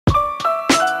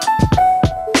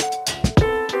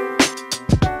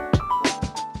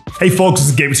Hey folks, this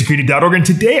is Gabe with Security.org, and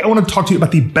today I want to talk to you about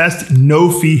the best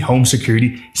no-fee home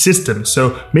security system.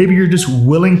 So maybe you're just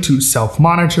willing to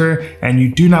self-monitor and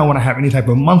you do not want to have any type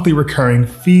of monthly recurring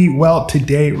fee. Well,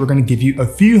 today we're going to give you a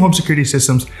few home security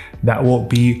systems that will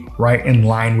be right in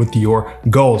line with your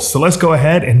goals. So let's go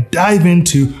ahead and dive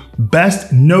into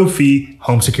best no-fee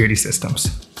home security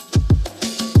systems.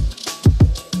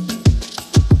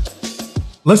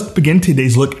 Let's begin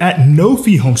today's look at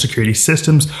no-fee home security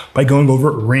systems by going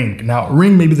over Ring. Now,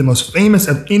 Ring may be the most famous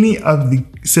of any of the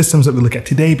systems that we look at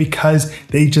today because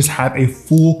they just have a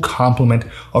full complement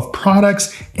of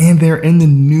products and they're in the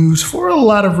news for a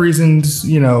lot of reasons,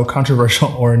 controversial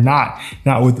or not.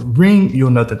 Now, with Ring,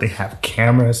 you'll note that they have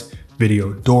cameras,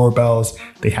 video doorbells,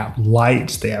 they have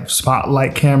lights, they have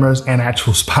spotlight cameras and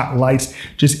actual spotlights,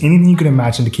 just anything you can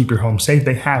imagine to keep your home safe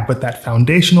they have. But that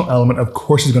foundational element, of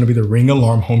course, is going to be the Ring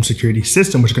Alarm home security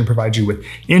system, which is going to provide you with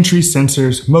entry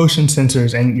sensors, motion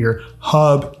sensors, and your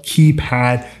hub,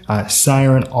 keypad,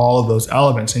 siren, all of those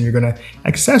elements. And you're going to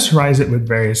accessorize it with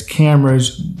various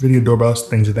cameras, video doorbells,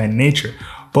 things of that nature.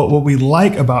 But what we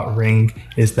like about Ring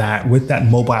is that with that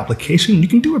mobile application, you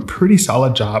can do a pretty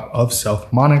solid job of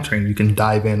self-monitoring. You can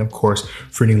dive in, of course,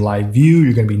 for any live view.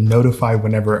 You're going to be notified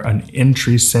whenever an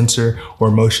entry sensor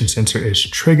or motion sensor is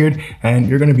triggered. And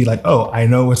you're going to be like, oh, I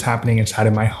know what's happening inside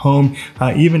of my home,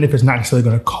 even if it's not necessarily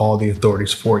going to call the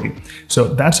authorities for you.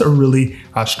 So that's a really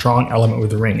strong element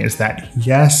with the Ring, is that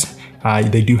yes,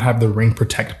 they do have the Ring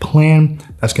Protect plan.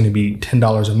 That's going to be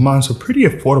 $10 a month, so pretty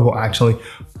affordable actually.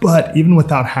 But even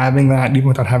without having that, even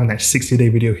without having that 60-day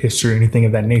video history or anything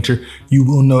of that nature, you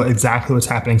will know exactly what's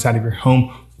happening inside of your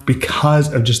home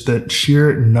because of just the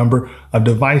sheer number of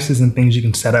devices and things you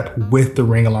can set up with the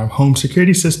Ring Alarm home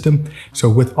security system. So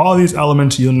with all these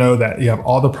elements, you'll know that you have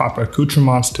all the proper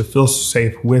accoutrements to feel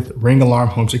safe with Ring Alarm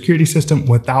home security system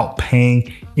without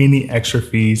paying any extra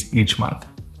fees each month.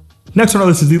 Next on our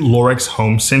list is the Lorex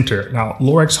Home Center. Now,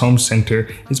 Lorex Home Center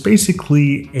is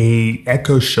basically a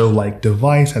Echo Show-like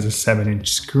device, has a 7-inch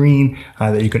screen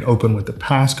that you can open with the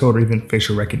passcode or even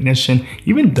facial recognition,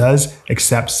 even does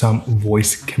accept some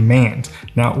voice commands.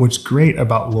 Now, what's great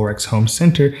about Lorex Home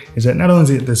Center is that not only is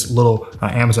it this little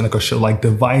Amazon Echo Show-like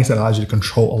device that allows you to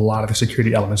control a lot of the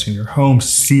security elements in your home,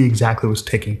 see exactly what's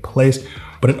taking place,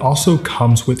 but it also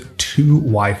comes with 2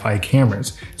 Wi-Fi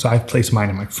cameras. So I've placed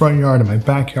mine in my front yard and my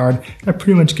backyard. That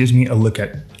pretty much gives me a look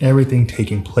at everything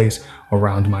taking place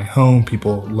around my home,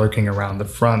 people lurking around the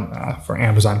front for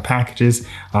Amazon packages.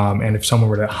 And if someone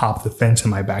were to hop the fence in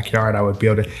my backyard, I would be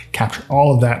able to capture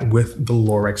all of that with the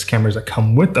Lorex cameras that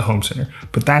come with the home center.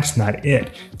 But that's not it.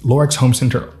 Lorex Home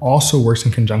Center also works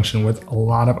in conjunction with a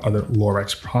lot of other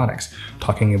Lorex products,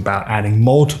 talking about adding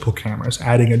multiple cameras,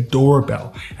 adding a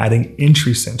doorbell, adding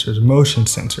entry sensors, motion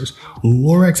sensors.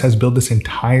 Lorex has built this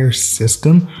entire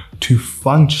system to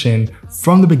function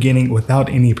from the beginning without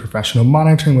any professional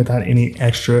monitoring, without any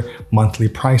extra monthly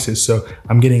prices. So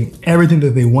I'm getting everything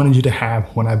that they wanted you to have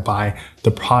when I buy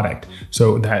the product.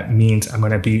 So that means I'm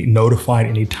going to be notified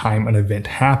anytime an event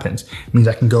happens. It means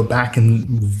I can go back and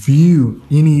view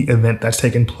any event that's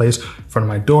taken place in front of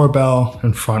my doorbell,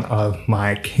 in front of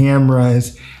my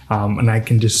cameras, and I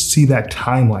can just see that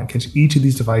timeline because each of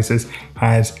these devices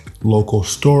has local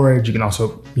storage. You can also,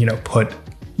 put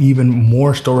even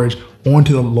more storage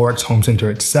onto the Lorex Home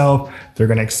Center itself. They're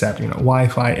going to accept,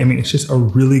 Wi-Fi. I mean, it's just a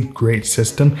really great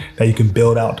system that you can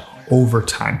build out over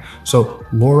time. So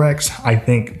Lorex, I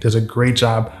think, does a great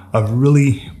job of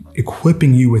really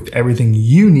equipping you with everything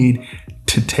you need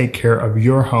to take care of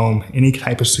your home, any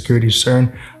type of security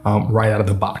concern, right out of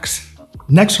the box.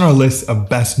 Next on our list of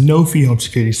best no-fee home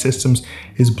security systems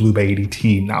is Blue by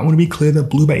ADT. Now, I want to be clear that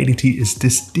Blue by ADT is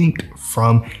distinct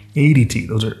from ADT.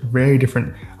 Those are very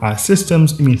different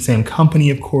systems. I mean, same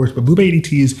company, of course, but Blue by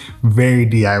ADT is very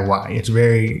DIY. It's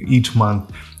very each month,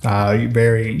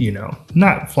 very,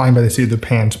 not flying by the seat of their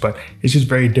pants, but it's just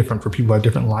very different for people who have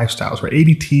different lifestyles, where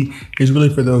ADT is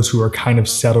really for those who are kind of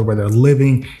settled where they're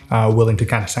living, willing to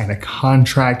kind of sign a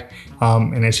contract,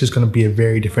 and it's just going to be a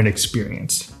very different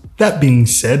experience. That being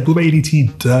said, Blue by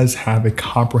ADT does have a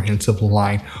comprehensive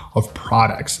line of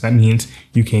products. That means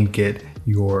you can get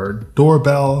your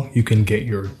doorbell, you can get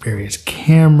your various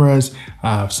cameras,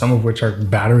 some of which are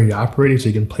battery operated, so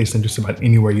you can place them just about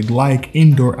anywhere you'd like,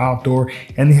 indoor, outdoor,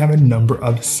 and they have a number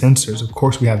of sensors. Of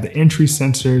course, we have the entry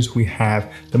sensors, we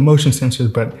have the motion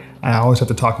sensors, but I always have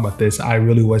to talk about this. I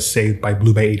really was saved by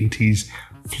Blue by ADT's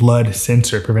flood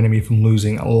sensor, preventing me from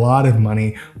losing a lot of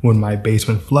money when my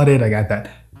basement flooded. I got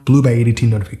that Blue by ADT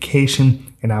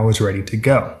notification and I was ready to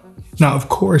go. Now, of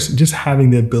course, just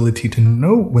having the ability to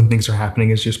know when things are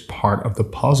happening is just part of the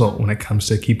puzzle when it comes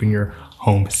to keeping your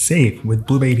home safe. With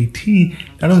Blue by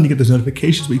ADT, not only do you get those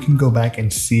notifications, but you can go back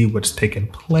and see what's taken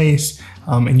place,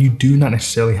 and you do not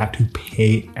necessarily have to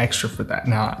pay extra for that.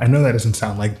 Now, I know that doesn't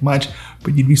sound like much,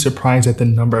 but you'd be surprised at the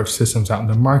number of systems out in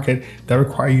the market that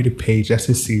require you to pay just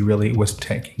to see really what's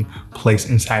taking place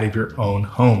inside of your own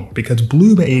home. Because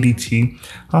Blue by ADT,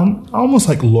 almost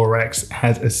like Lorex,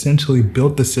 has essentially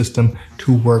built the system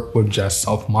to work with just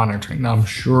self-monitoring. Now, I'm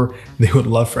sure they would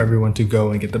love for everyone to go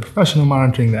and get the professional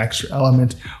monitoring, the extra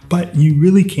element, but you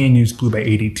really can use Blue by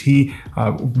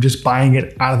ADT, just buying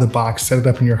it out of the box, set it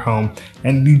up in your home,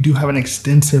 and you do have an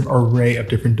extensive array of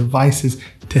different devices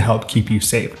to help keep you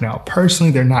safe. Now,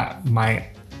 personally, they're not my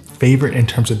favorite in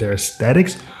terms of their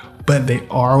aesthetics, but they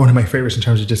are one of my favorites in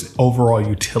terms of just overall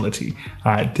utility.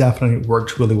 It definitely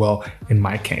worked really well in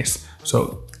my case.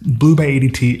 So Blue by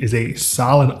ADT is a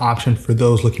solid option for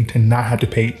those looking to not have to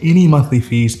pay any monthly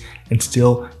fees and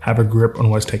still have a grip on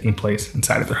what's taking place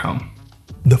inside of their home.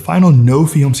 The final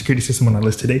no-fee home security system on our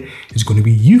list today is going to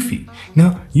be Eufy.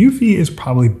 Now, Eufy is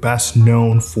probably best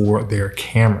known for their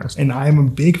cameras, and I am a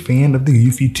big fan of the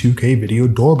Eufy 2K video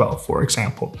doorbell, for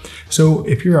example. So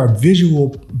if you're a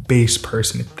visual-based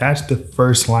person, if that's the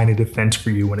first line of defense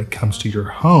for you when it comes to your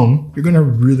home, you're gonna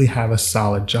really have a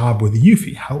solid job with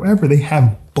Eufy. However, they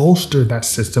have bolstered that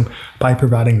system by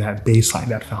providing that baseline,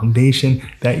 that foundation,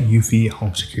 that Eufy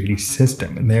home security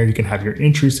system. And there you can have your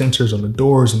entry sensors on the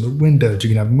doors and the windows. You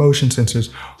can have motion sensors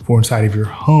for inside of your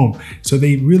home. So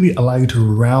they really allow you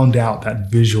to round out that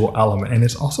visual element. And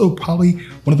it's also probably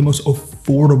one of the most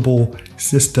affordable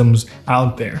systems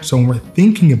out there. So when we're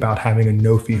thinking about having a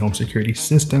no-fee home security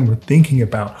system, we're thinking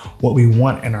about what we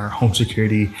want in our home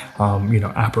security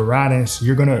apparatus,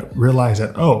 you're gonna realize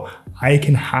that, oh, I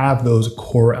can have those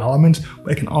core elements,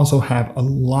 but I can also have a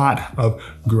lot of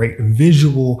great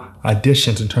visual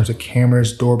additions in terms of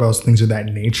cameras, doorbells, things of that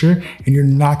nature, and you're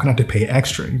not gonna have to pay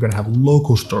extra. You're gonna have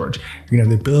local storage. You're gonna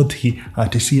have the ability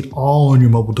to see it all on your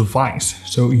mobile device.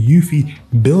 So Eufy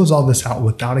builds all this out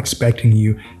without expecting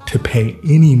you to pay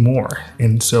any more.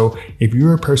 And so if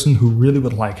you're a person who really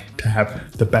would like to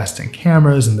have the best in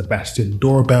cameras and the best in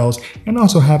doorbells, and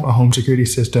also have a home security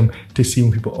system to see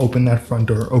when people open that front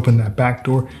door, open that back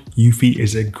door, Eufy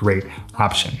is a great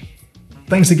option.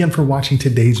 Thanks again for watching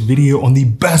today's video on the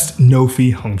best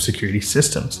no-fee home security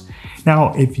systems.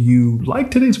 Now, if you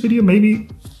like today's video, maybe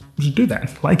you should do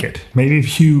that, like it. Maybe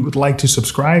if you would like to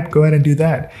subscribe, go ahead and do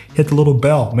that. Hit the little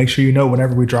bell, make sure you know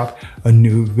whenever we drop a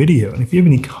new video. And if you have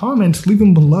any comments, leave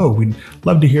them below. We'd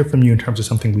love to hear from you in terms of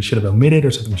something we should have omitted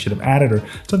or something we should have added or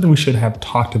something we should have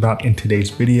talked about in today's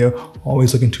video.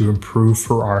 Always looking to improve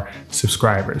for our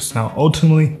subscribers. Now,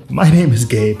 ultimately, my name is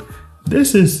Gabe.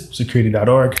 This is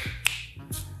Security.org.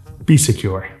 Be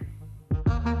secure.